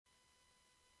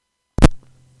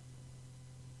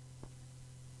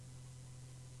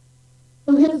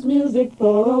his music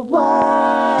for a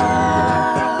while.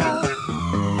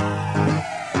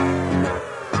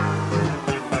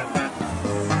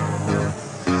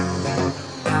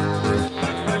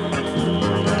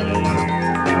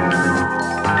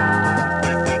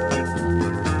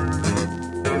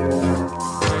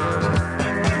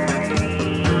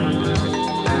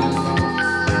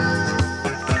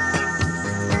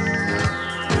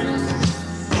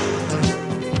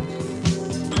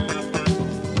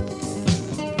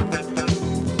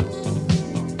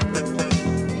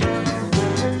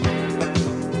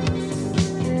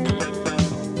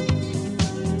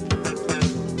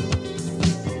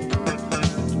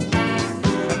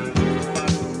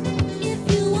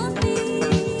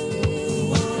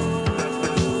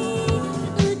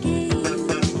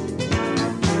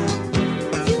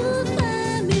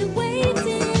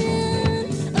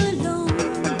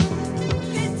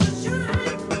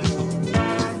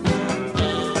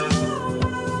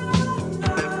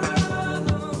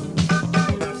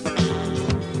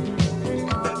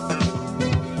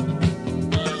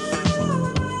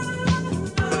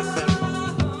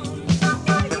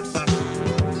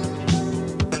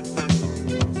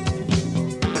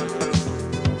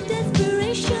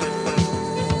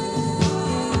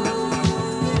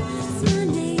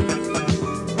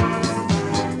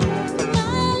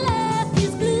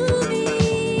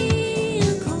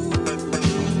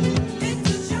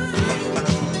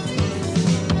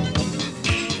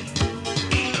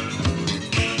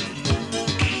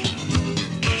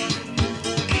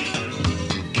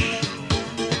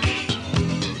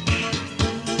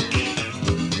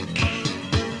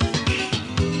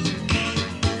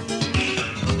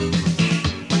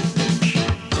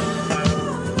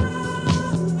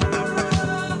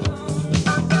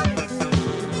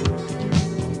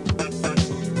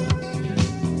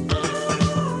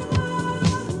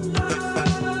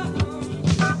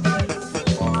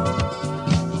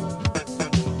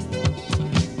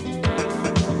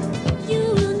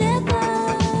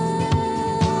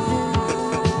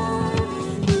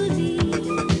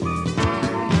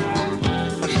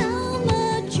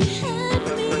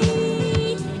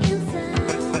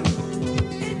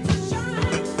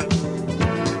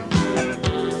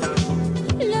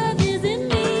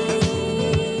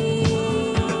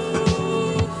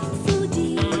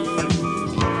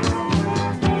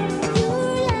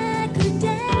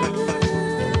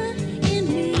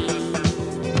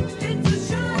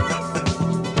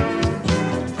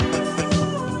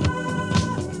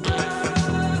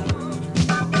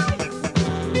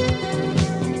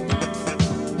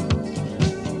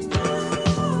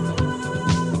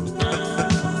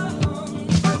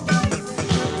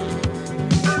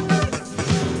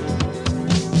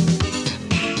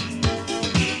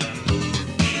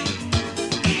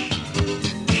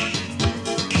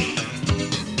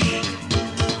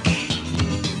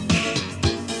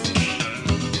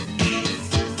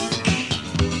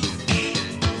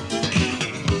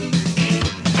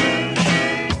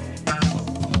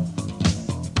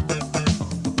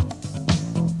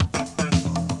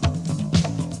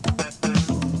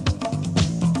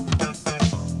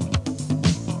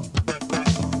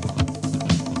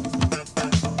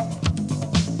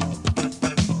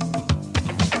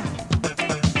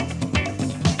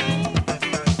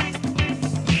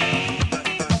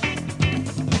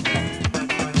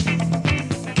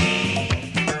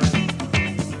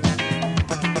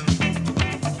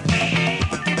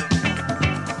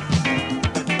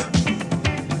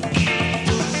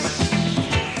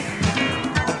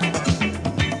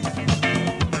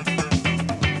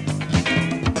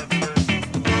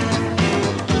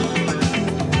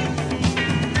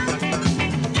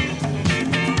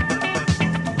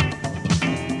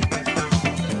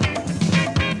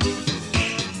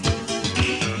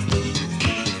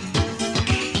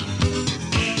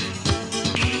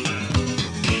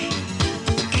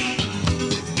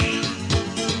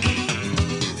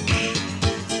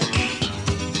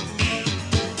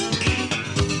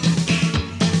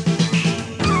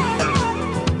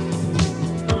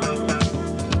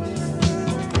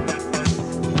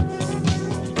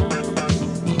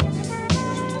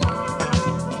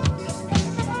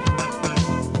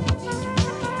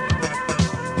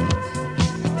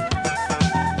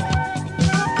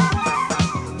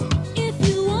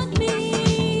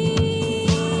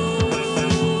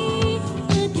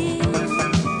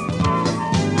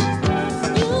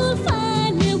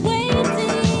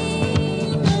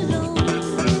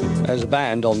 As a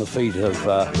band on the feet of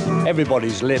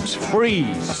everybody's lips,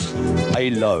 freeze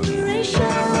alone.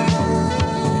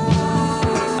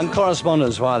 And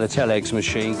correspondence via the telex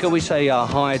machine. Could we say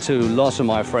hi to lots of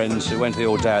my friends who went to the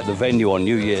all day at the venue on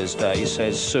New Year's Day,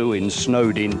 says Sue in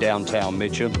Snowed-in downtown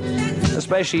Mitcham.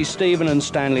 Especially Stephen and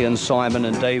Stanley and Simon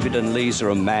and David and Lisa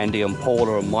and Mandy and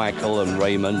Paula and Michael and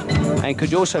Raymond. And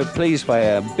could you also please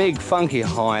pay a big funky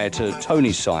hi to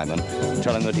Tony Simon,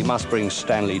 tell him that he must bring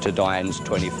Stanley to Diane's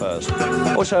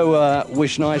 21st. Also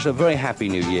wish Nigel a very happy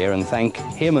new year and thank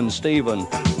him and Stephen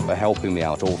for helping me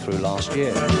out all through last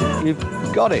year. You've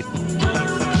got it.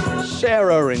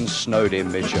 Sarah in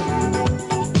Snowed-in Mitcham.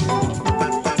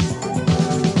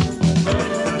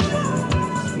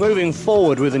 Moving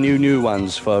forward with the new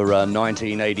ones for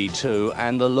 1982,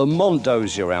 and the Lamont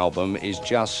Dozier album is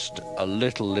just a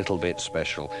little bit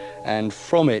special. And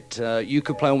from it, you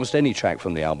could play almost any track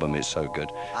from the album, it's so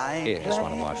good. Here's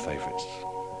one of my favorites.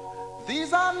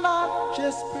 These are not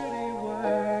just pretty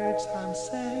words I'm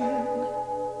saying.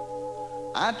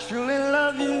 I truly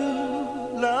love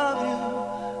you,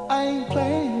 I ain't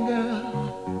playing,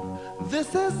 girl.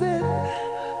 This is it,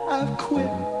 I've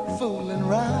quit fooling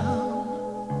around.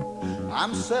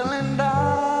 I'm settling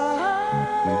down.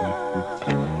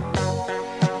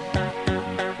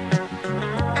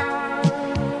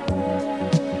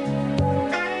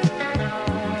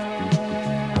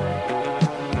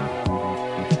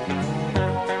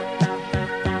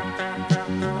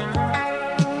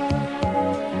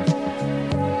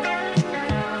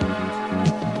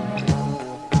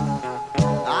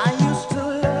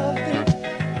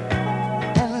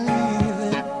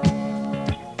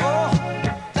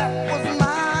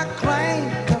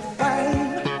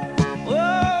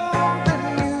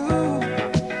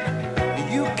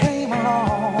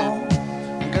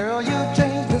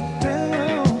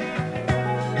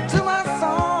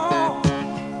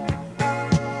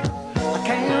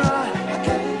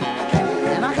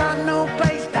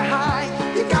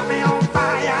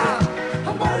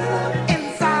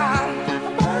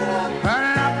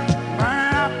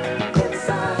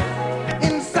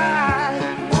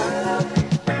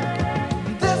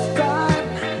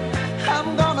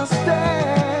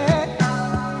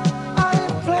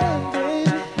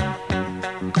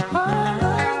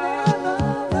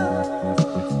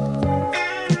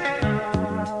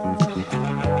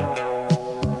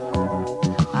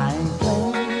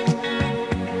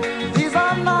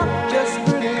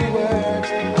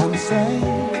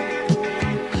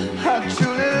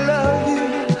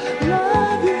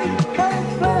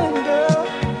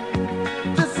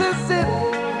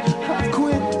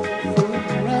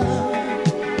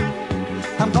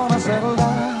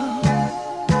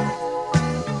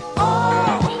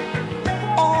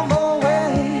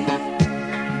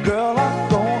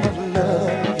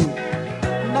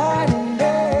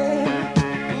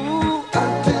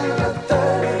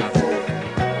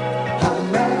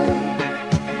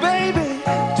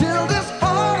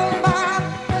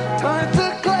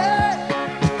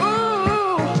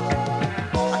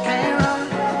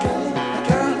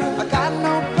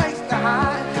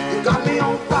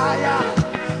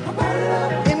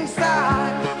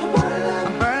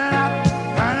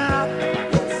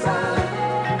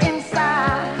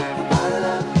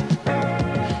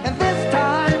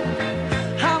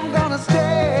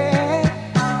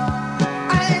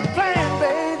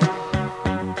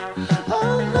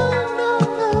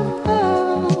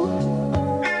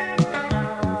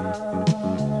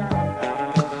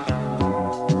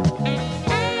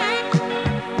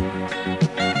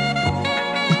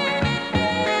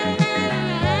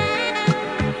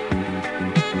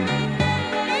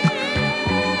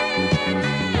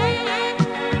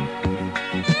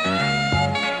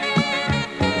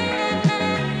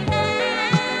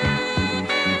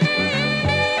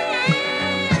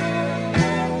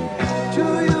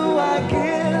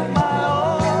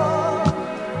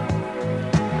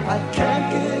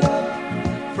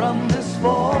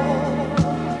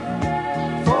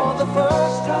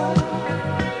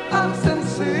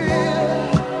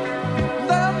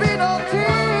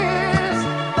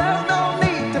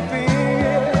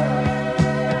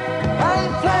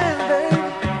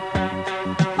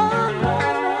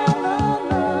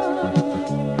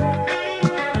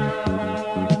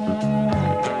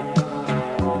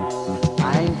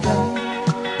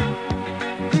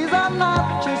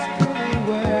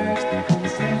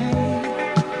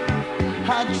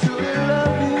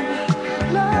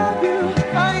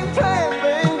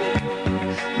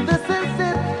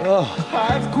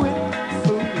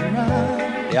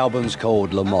 The album's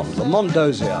called Lamont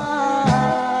Dozier.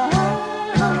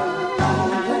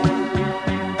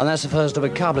 And that's the first of a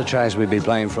couple of tracks we'll be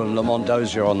playing from Lamont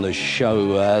Dozier on the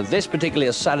show. This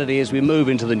particular Saturday as we move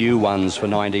into the new ones for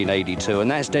 1982, and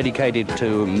that's dedicated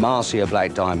to Marcia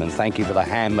Black Diamond. Thank you for the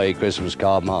handmade Christmas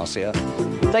card, Marcia.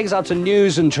 Takes us up to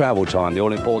news and travel time, the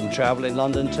all-important travel in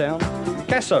London town.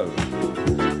 Casso.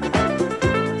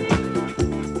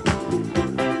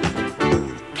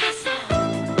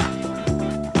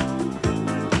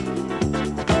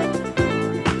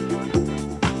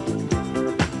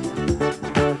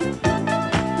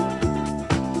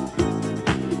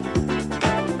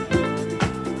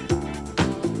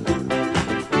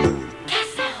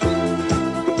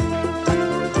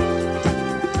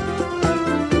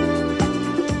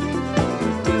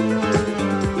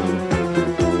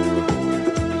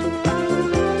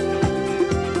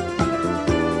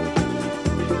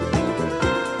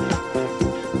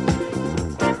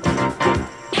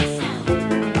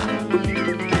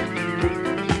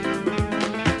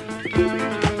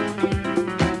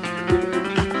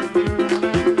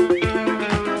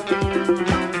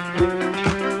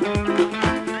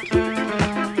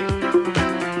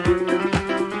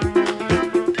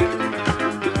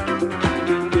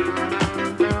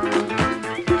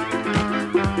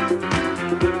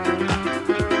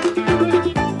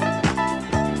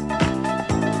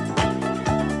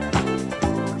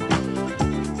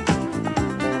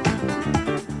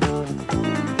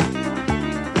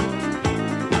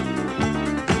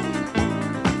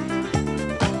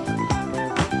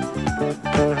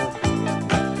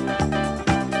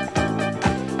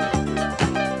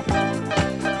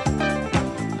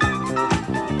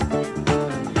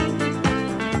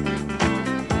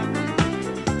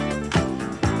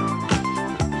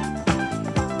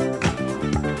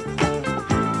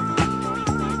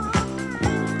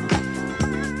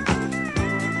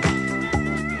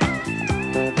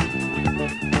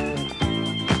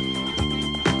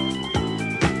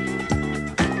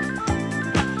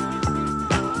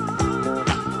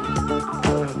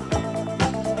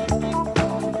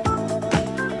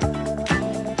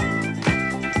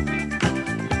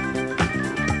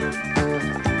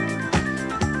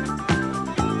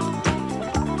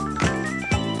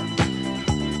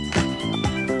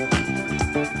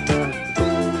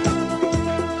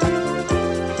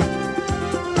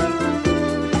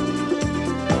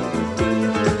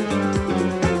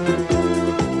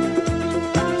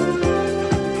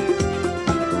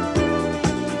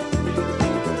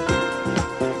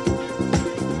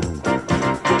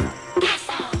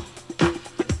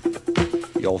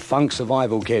 Funk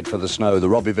survival kit for the snow, the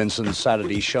Robbie Vincent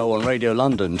Saturday show on Radio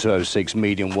London 206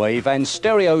 medium wave and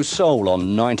stereo soul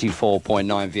on 94.9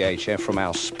 VHF from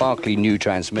our sparkly new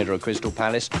transmitter at Crystal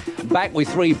Palace. Back with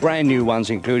 3 brand new ones,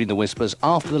 including the Whispers,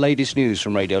 after the latest news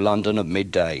from Radio London at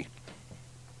midday.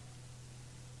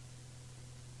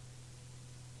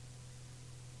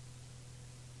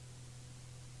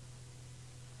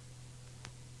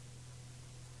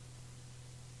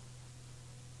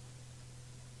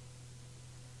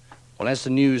 Well, as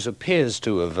the news appears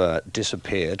to have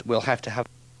disappeared, we'll have to have...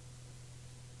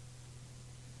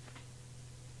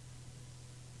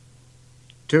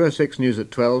 .206 News at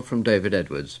 12 from David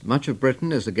Edwards. Much of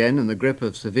Britain is again in the grip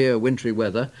of severe wintry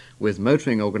weather, with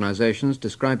motoring organisations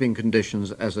describing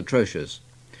conditions as atrocious.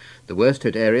 The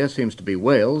worst-hit area seems to be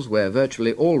Wales, where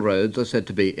virtually all roads are said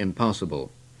to be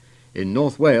impassable. In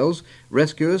North Wales,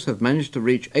 rescuers have managed to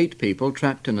reach 8 people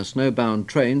trapped in a snowbound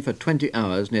train for 20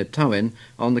 hours near Tywyn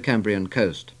on the Cambrian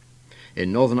coast.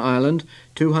 In Northern Ireland,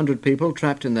 200 people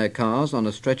trapped in their cars on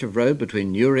a stretch of road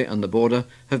between Newry and the border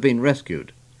have been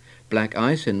rescued. Black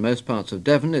ice in most parts of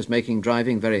Devon is making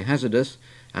driving very hazardous,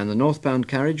 and the northbound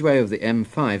carriageway of the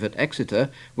M5 at Exeter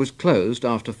was closed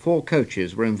after 4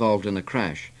 coaches were involved in a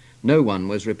crash. No one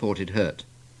was reported hurt.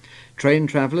 Train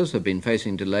travellers have been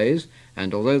facing delays,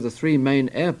 and although the 3 main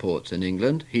airports in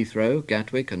England, Heathrow,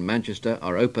 Gatwick and Manchester,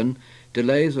 are open,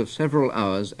 delays of several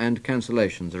hours and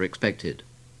cancellations are expected.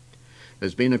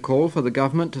 There's been a call for the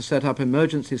government to set up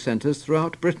emergency centres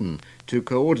throughout Britain to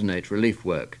coordinate relief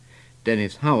work.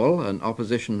 Dennis Howell, an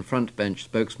opposition frontbench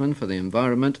spokesman for the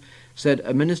environment, said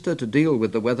a minister to deal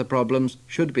with the weather problems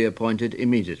should be appointed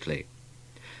immediately.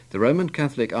 The Roman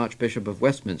Catholic Archbishop of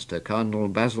Westminster, Cardinal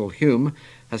Basil Hume,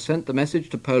 has sent the message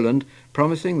to Poland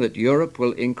promising that Europe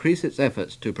will increase its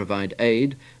efforts to provide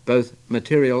aid, both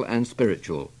material and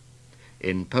spiritual.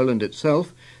 In Poland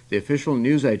itself, the official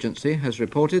news agency has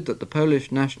reported that the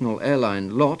Polish national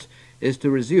airline LOT is to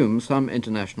resume some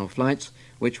international flights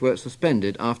which were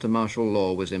suspended after martial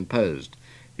law was imposed.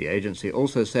 The agency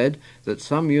also said that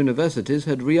some universities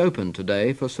had reopened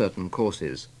today for certain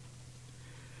courses.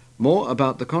 More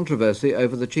about the controversy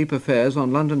over the cheaper fares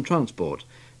on London transport.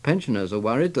 Pensioners are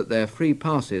worried that their free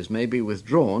passes may be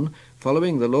withdrawn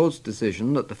following the Lord's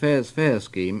decision that the Fares Fair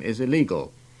scheme is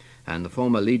illegal. And the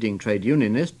former leading trade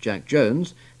unionist, Jack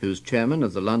Jones, who's chairman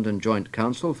of the London Joint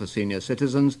Council for Senior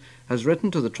Citizens, has written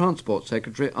to the Transport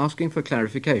Secretary asking for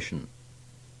clarification.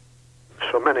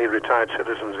 So many retired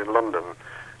citizens in London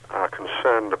are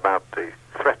concerned about the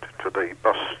threat to the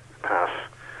bus pass.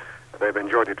 They've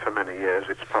enjoyed it for many years.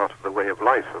 It's part of the way of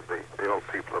life of the old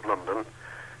people of London,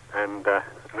 and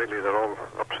really they're all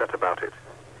upset about it.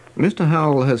 Mr.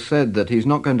 Howell has said that he's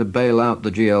not going to bail out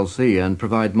the GLC and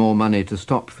provide more money to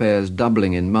stop fares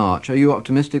doubling in March. Are you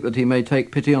optimistic that he may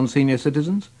take pity on senior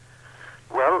citizens?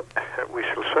 Well, we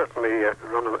shall certainly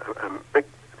run a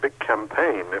big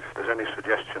campaign if there's any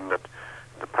suggestion that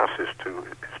the pass is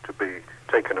to be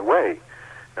taken away,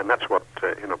 and that's what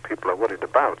people are worried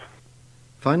about.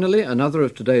 Finally, another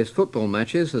of today's football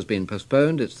matches has been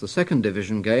postponed. It's the second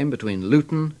division game between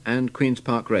Luton and Queen's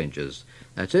Park Rangers.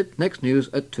 That's it. Next news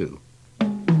at 2.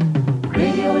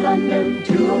 Radio London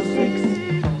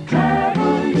 206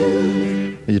 Travel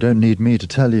News. You don't need me to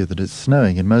tell you that it's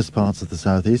snowing in most parts of the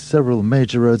southeast. Several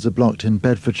major roads are blocked in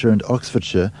Bedfordshire and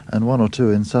Oxfordshire, and one or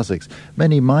two in Sussex.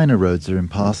 Many minor roads are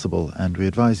impassable, and we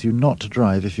advise you not to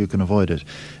drive if you can avoid it.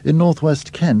 In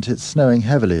northwest Kent, it's snowing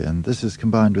heavily, and this is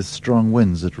combined with strong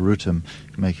winds at Rootham,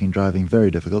 making driving very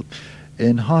difficult.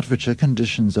 In Hertfordshire,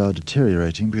 conditions are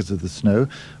deteriorating because of the snow.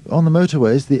 On the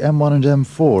motorways, the M1 and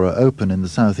M4 are open in the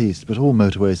southeast, but all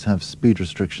motorways have speed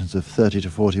restrictions of 30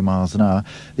 to 40 miles an hour.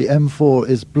 The M4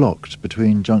 is blocked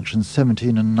between junctions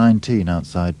 17 and 19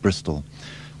 outside Bristol.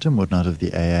 Tim Woodnut of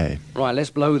the AA. Right,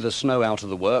 let's blow the snow out of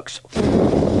the works.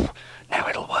 Now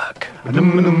it'll work. The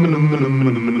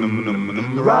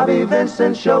Robbie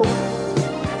Vincent Show.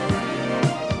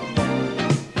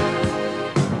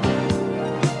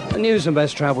 News and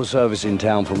best travel service in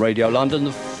town from Radio London.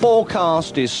 The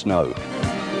forecast is snow.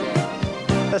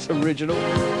 That's original.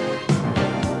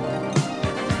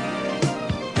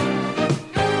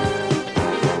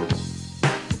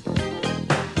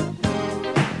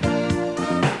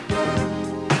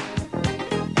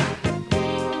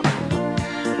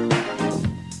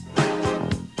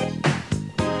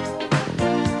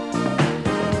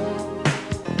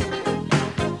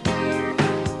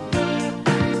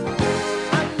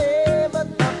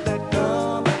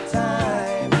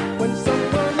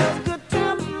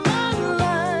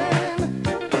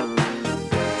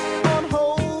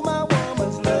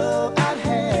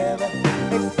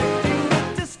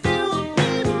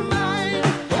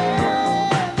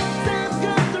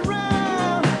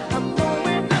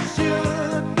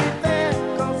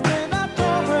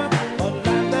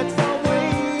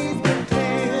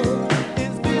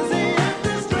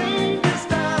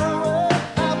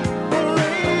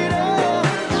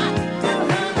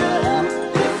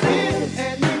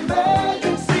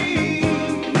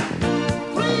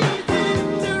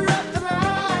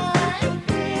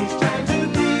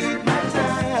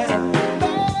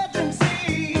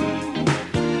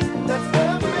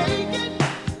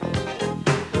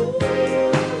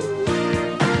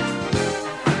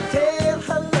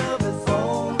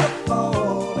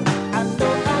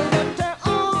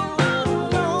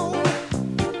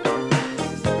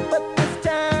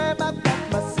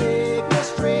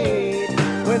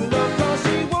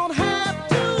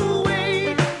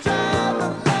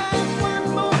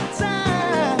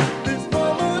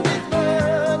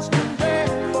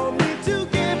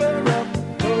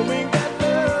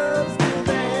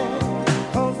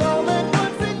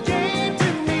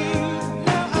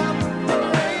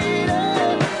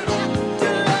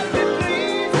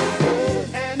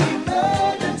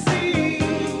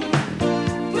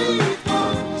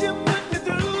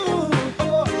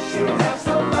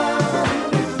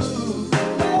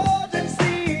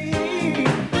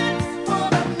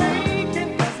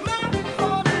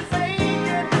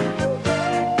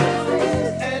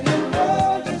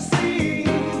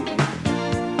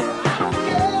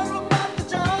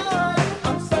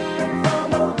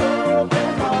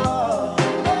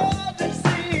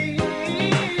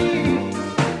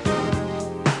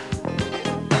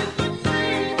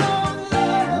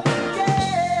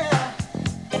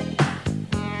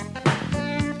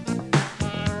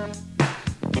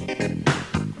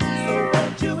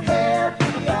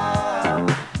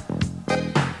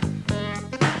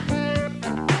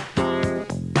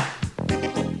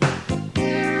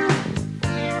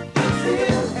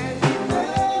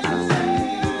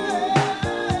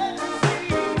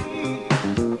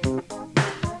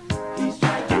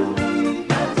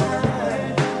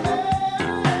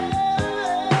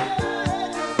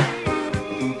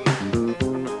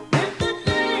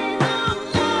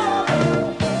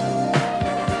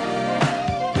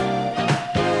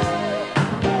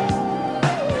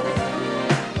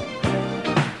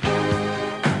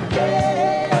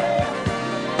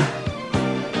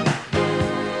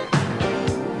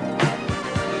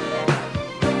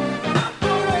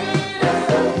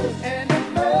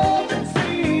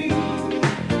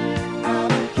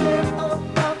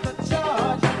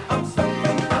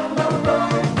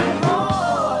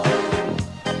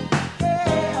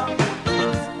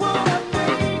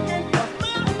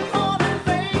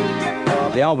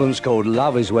 The album's called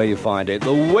Love Is Where You Find It.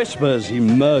 The Whispers,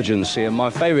 Emergency, and my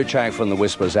favourite track from the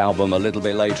Whispers album a little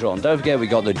bit later on. Don't forget we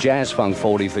got the Jazz Funk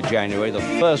 40 for January, the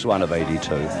first one of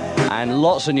 82, and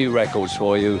lots of new records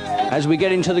for you as we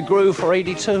get into the groove for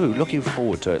 82. Looking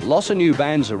forward to it. Lots of new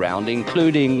bands around,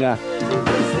 including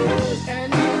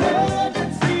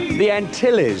the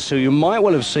Antilles, who you might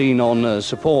well have seen on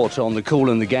support on the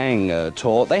Kool and the Gang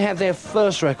tour. They have their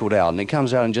first record out, and it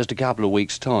comes out in just a couple of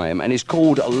weeks' time, and it's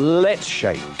called Let's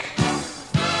Shake.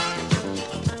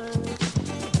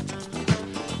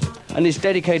 And it's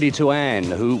dedicated to Anne,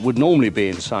 who would normally be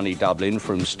in sunny Dublin,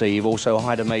 from Steve. Also,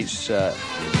 hi to mates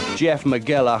Jeff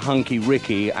McGella, Hunky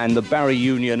Ricky, and the Barry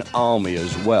Union Army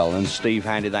as well. And Steve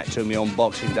handed that to me on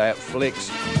Boxing Day at Flicks.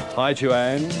 Hi to you,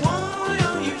 Anne. Why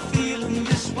are you feeling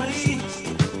this way?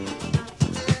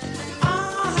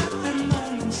 Our happy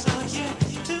moments are yet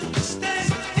to stay.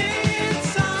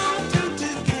 It's all due to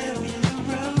getting the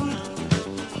road.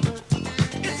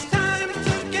 It's time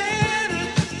to get it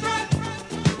right.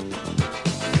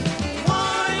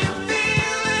 Why you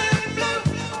feeling blue?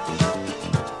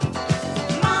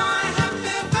 My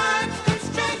happy vibes come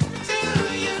straight to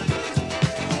you.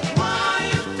 Why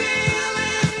you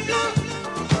feeling blue?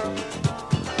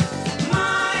 My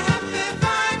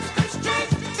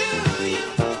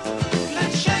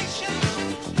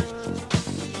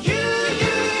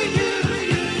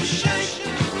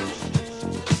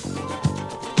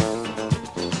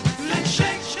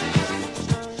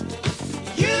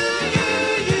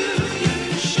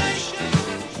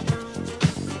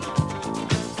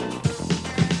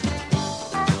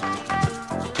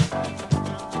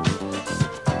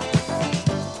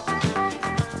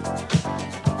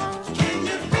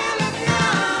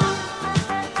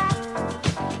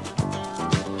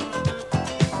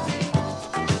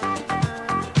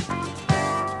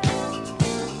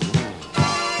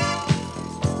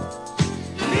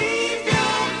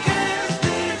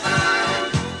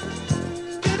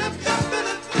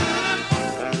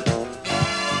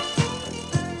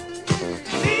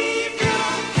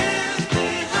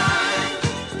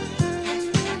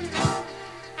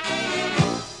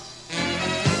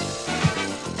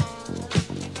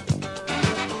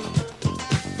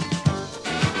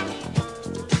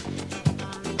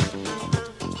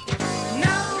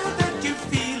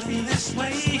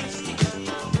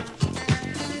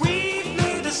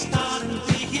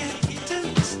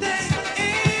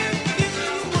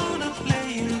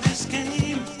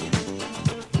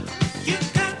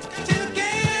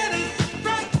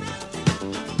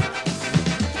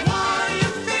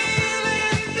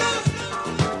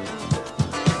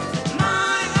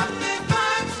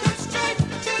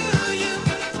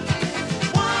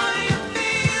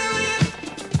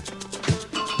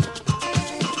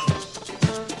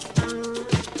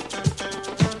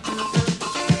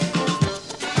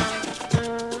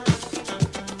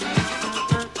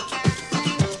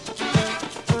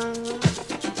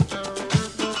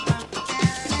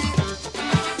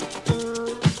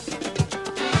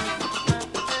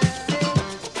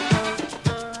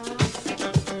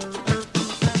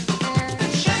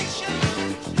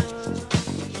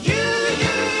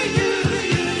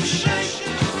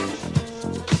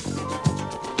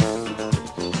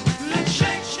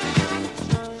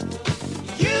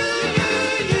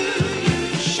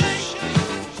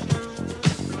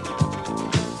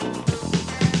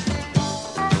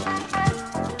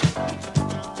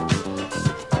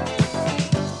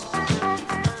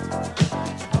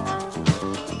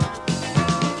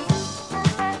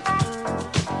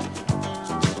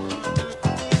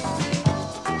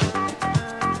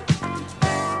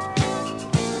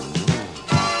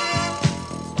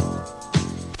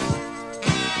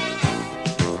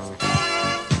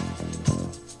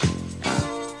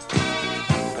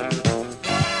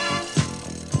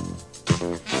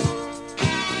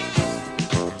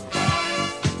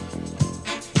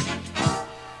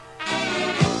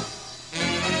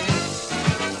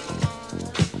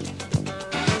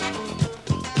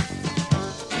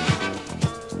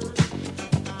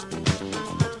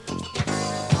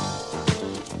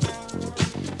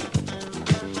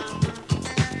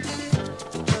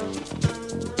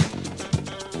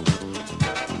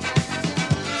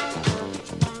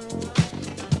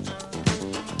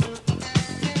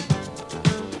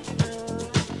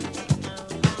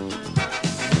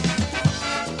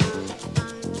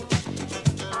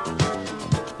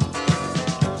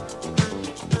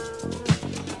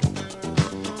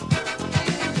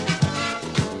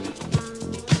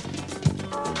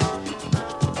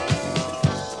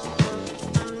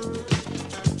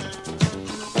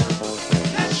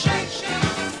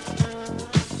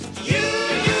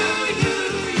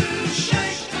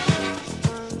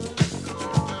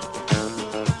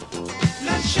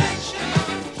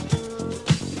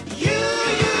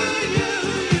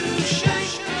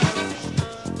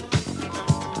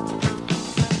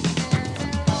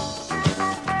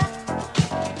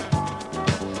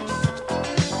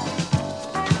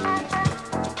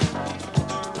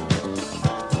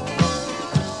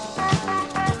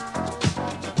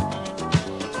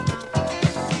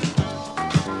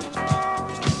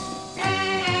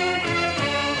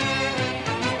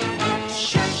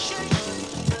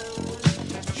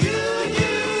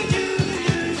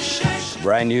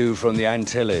brand new from the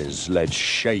Antilles. Let's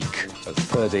shake at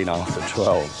 13 after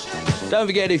 12. Don't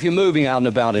forget, if you're moving out and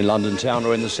about in London town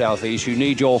or in the southeast, you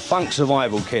need your funk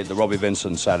survival kit, the Robbie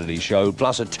Vincent Saturday Show,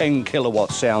 plus a 10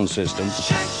 kilowatt sound system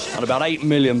and about 8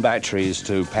 million batteries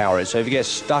to power it. So if you get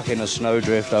stuck in a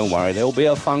snowdrift, don't worry, there'll be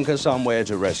a funker somewhere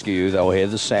to rescue you. They'll hear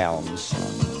the sounds.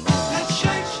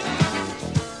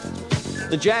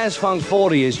 The Jazz Funk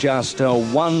 40 is just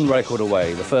one record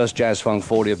away. The first Jazz Funk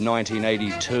 40 of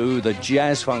 1982. The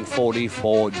Jazz Funk 40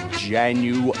 for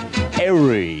January.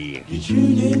 You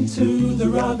tune into the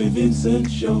Robbie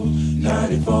Vincent Show,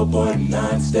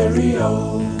 94.9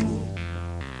 stereo.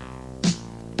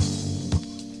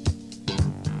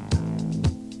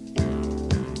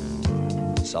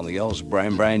 Something else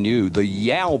brand new. The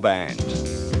Yow Band.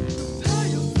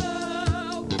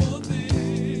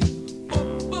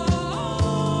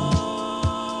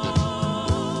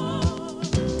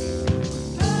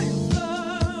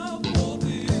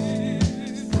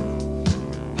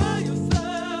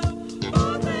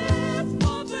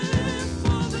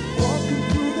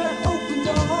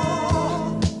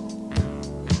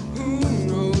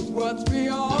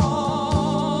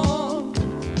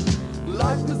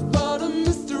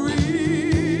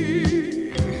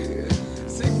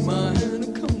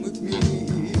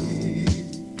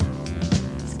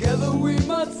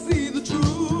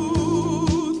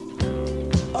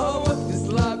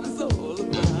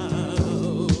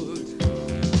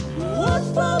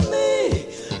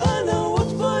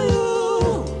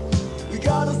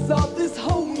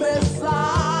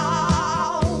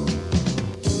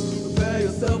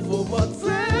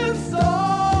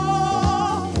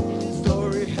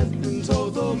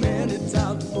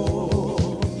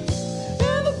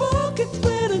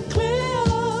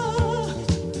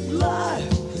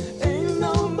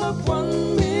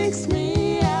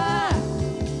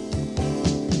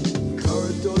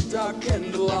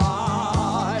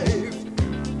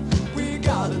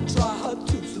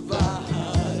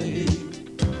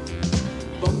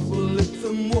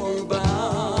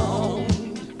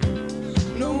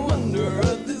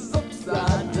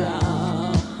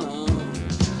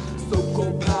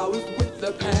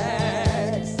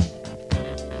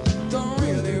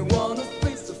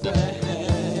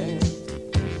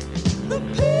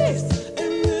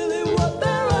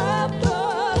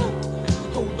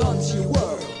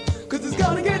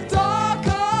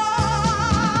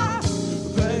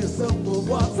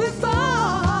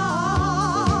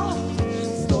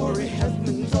 Story has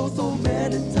been told so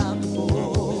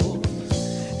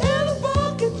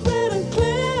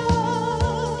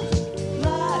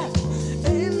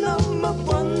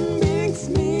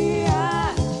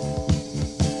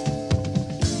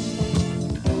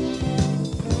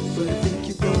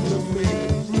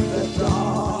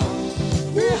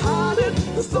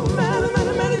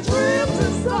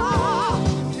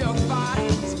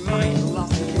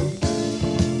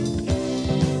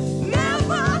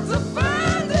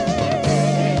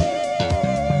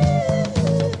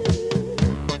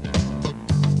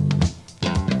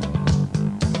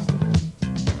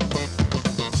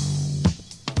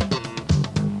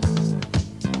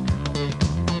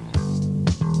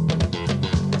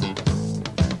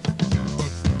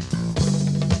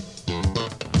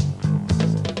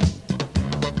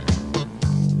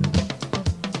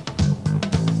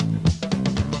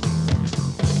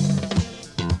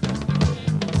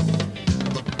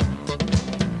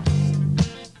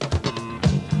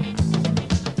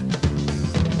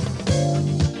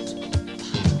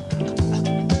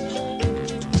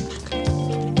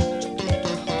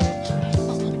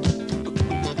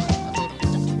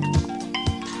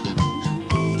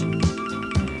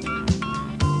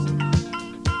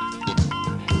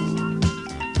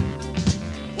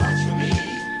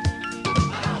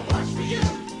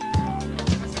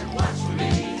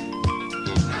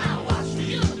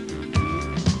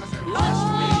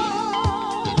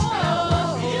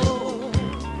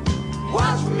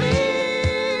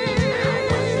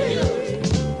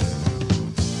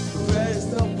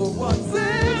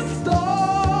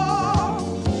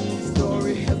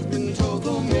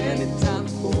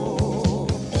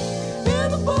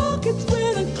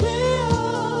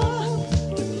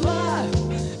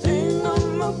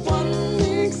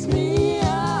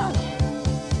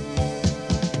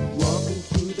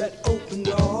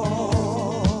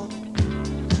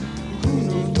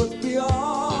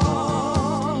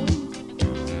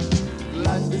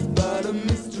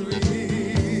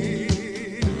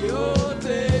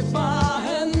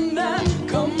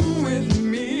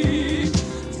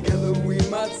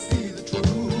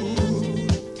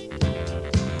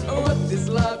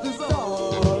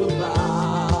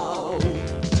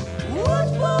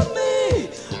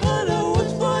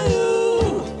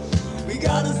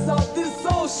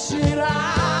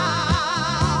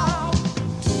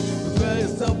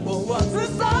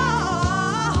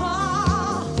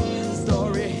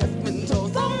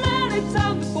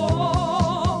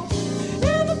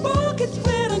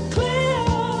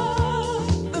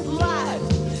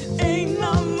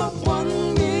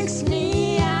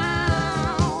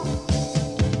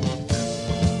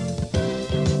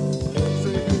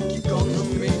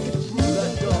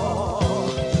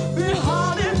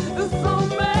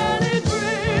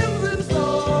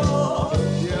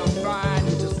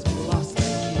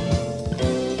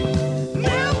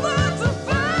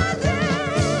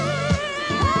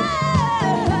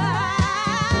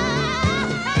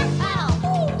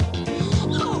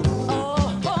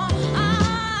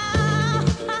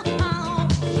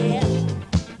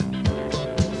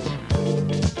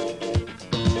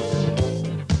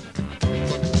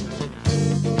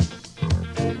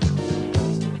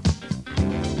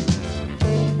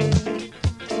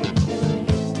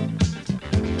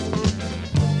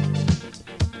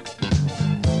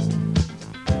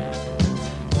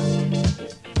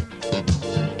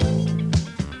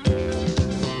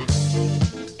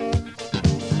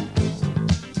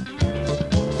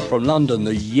From London,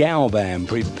 the Yow Band,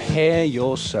 prepare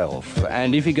yourself.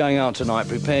 And if you're going out tonight,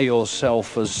 prepare yourself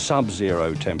for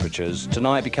sub-zero temperatures.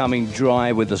 Tonight becoming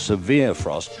dry with a severe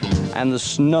frost, and the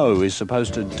snow is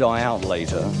supposed to die out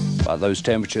later, but those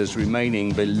temperatures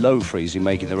remaining below freezing,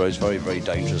 making the roads very, very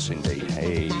dangerous indeed.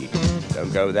 Hey,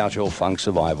 don't go without your funk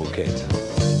survival kit.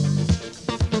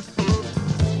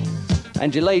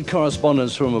 And delayed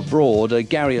correspondence from abroad.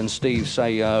 Gary and Steve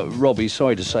say, Robbie,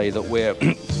 sorry to say that we're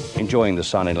enjoying the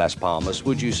sun in Las Palmas.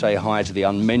 Would you say hi to the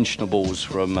unmentionables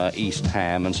from East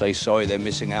Ham and say sorry they're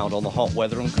missing out on the hot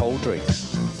weather and cold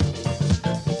drinks?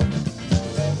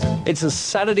 It's a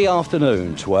Saturday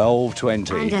afternoon,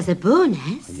 12:20. And as a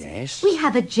bonus, Yes? we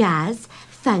have a jazz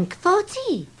funk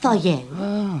 40 for you.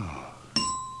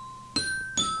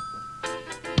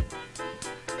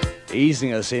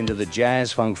 Easing us into the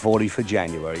Jazz Funk 40 for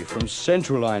January from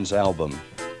Central Line's album,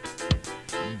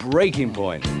 Breaking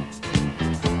Point.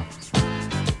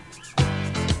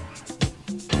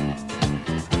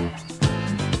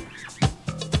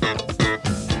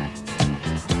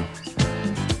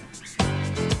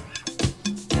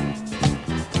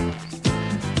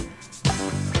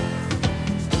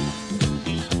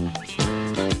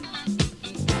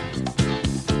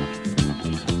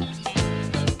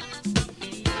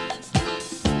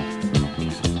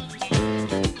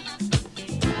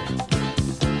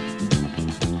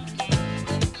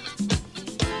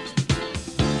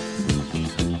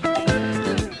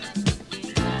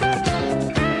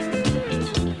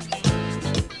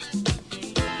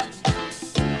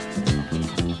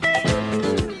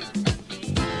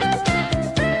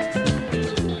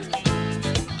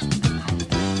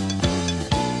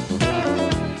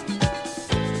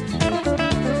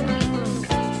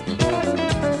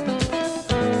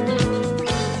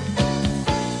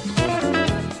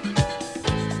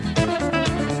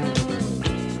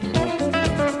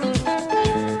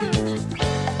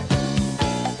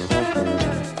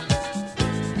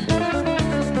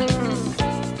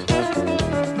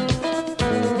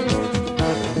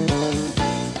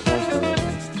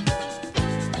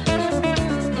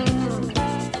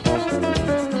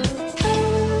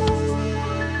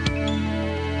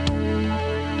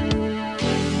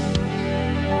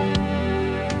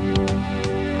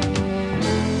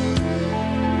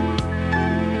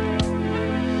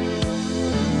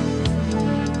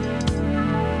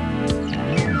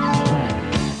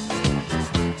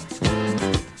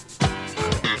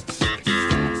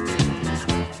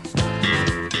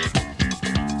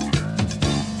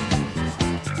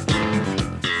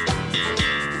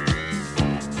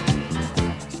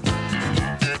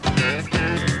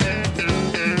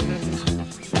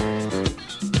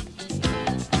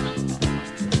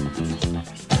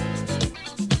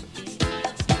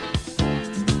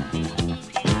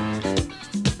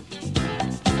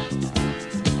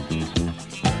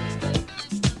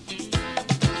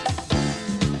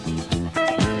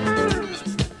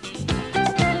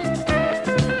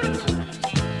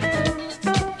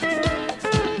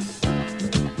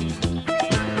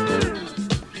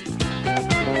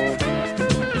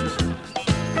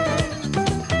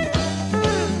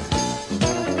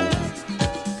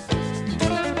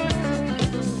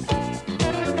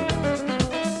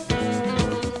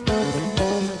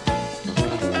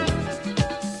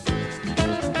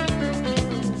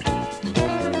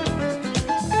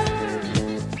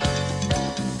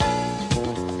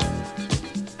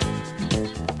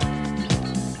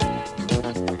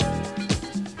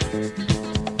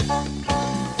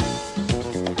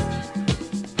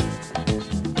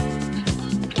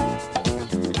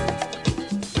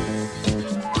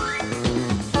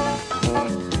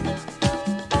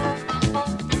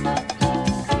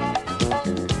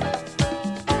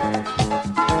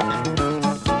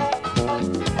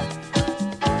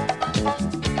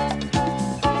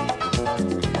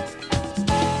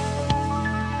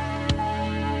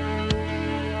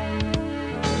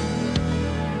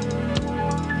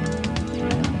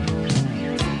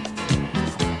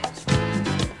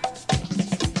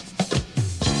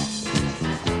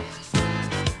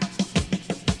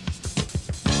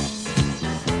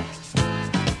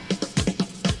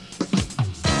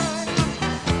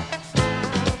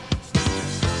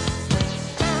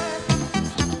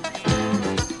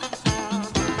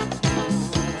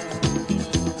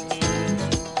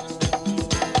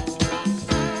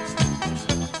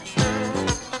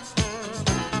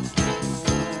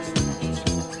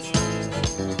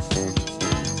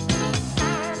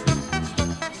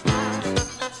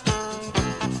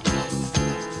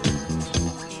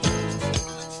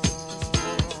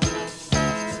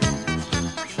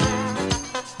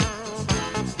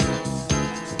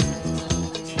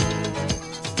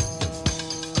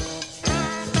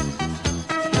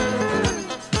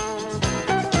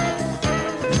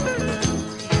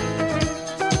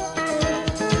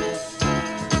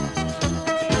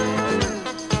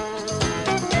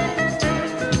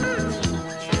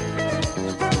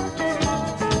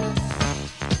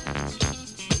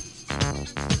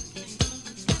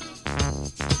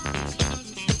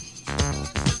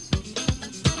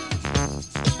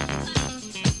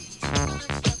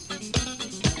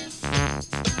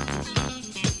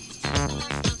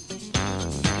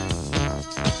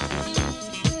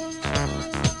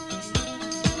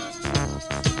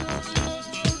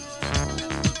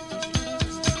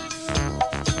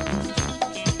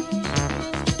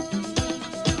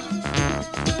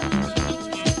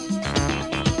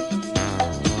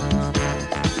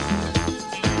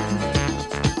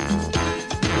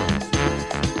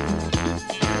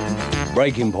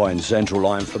 Breaking Point, Central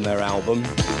Line from their album.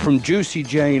 From Juicy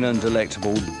Jane and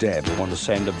Delectable Deb, I want to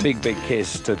send a big, big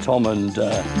kiss to Tom and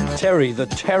Terry, the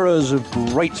Terrors of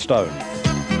Greatstone.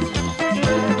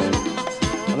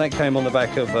 And that came on the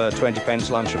back of 20p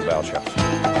luncheon voucher.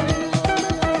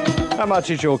 How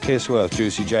much is your kiss worth,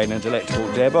 Juicy Jane and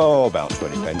Delectable Deb? Oh, about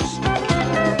 20p.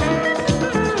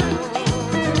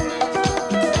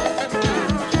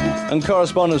 And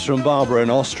correspondence from Barbara in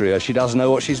Austria. She doesn't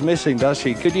know what she's missing, does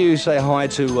she? Could you say hi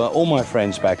to all my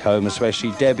friends back home,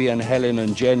 especially Debbie and Helen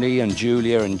and Jenny and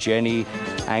Julia and Jenny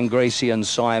and Gracie and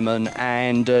Simon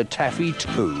and Taffy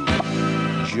too.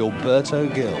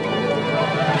 Gilberto Gil.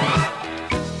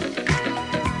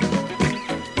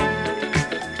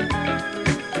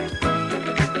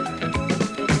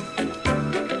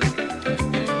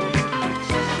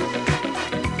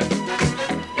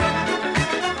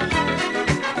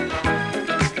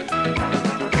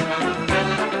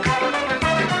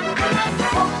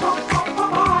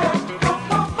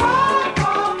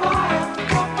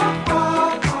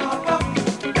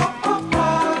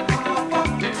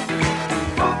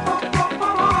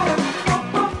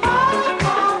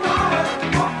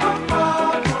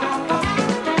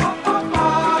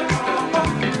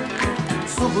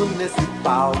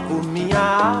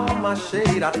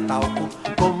 Cheira talco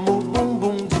como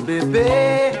bumbum de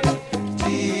bebê,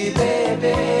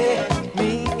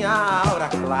 minha aura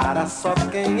clara, só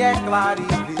quem é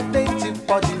clarividente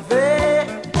pode ver,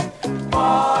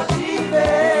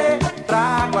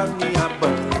 trago a minha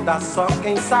banda, só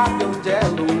quem sabe onde é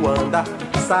Luanda,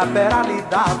 saberá lhe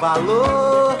dar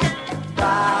valor,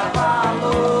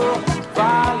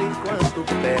 vale quanto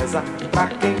pesa, pra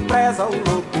quem preza o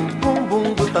louco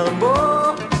bumbum do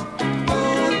tambor.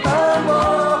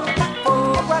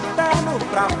 Fogo eterno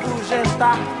pra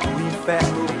afugentar, o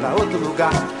inferno pra outro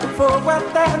lugar. Fogo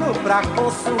eterno pra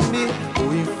consumir,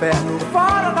 o inferno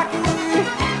fora daqui.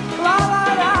 Lá, lá,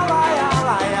 lá, lá,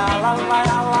 lá, lá, lá,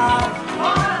 lá, lá.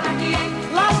 Fora daqui.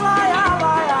 Lá, lá, lá,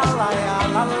 lá, lá,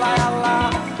 lá, lá, lá.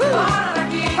 Fora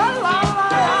daqui. Lá, lá, lá,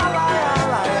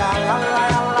 lá, lá,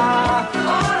 lá, lá.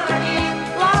 Fora daqui.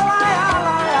 Lá, lá,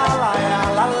 lá, lá,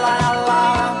 lá, lá, lá.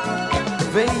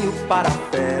 Venho para a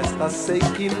festa, sei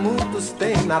que muitos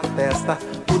têm na testa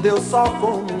o Deus Sol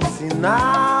como um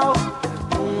sinal.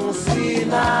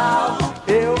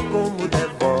 Eu como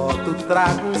devoto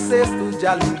trago um cesto de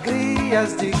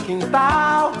alegrias de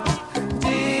quintal.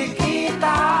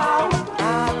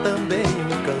 Há também um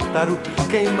cântaro,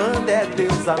 quem manda é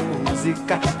Deus a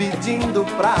música, pedindo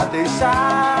pra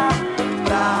deixar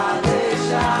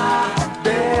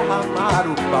derramar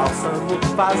o bálsamo,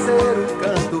 fazer o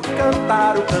canto,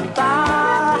 cantar o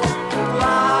cantar.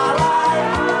 Lá, lá,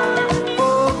 lá.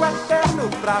 Fogo eterno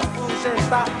pra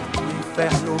afugentar, o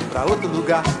inferno pra outro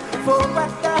lugar. Fogo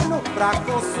eterno pra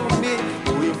consumir,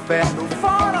 o inferno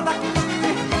fora daqui.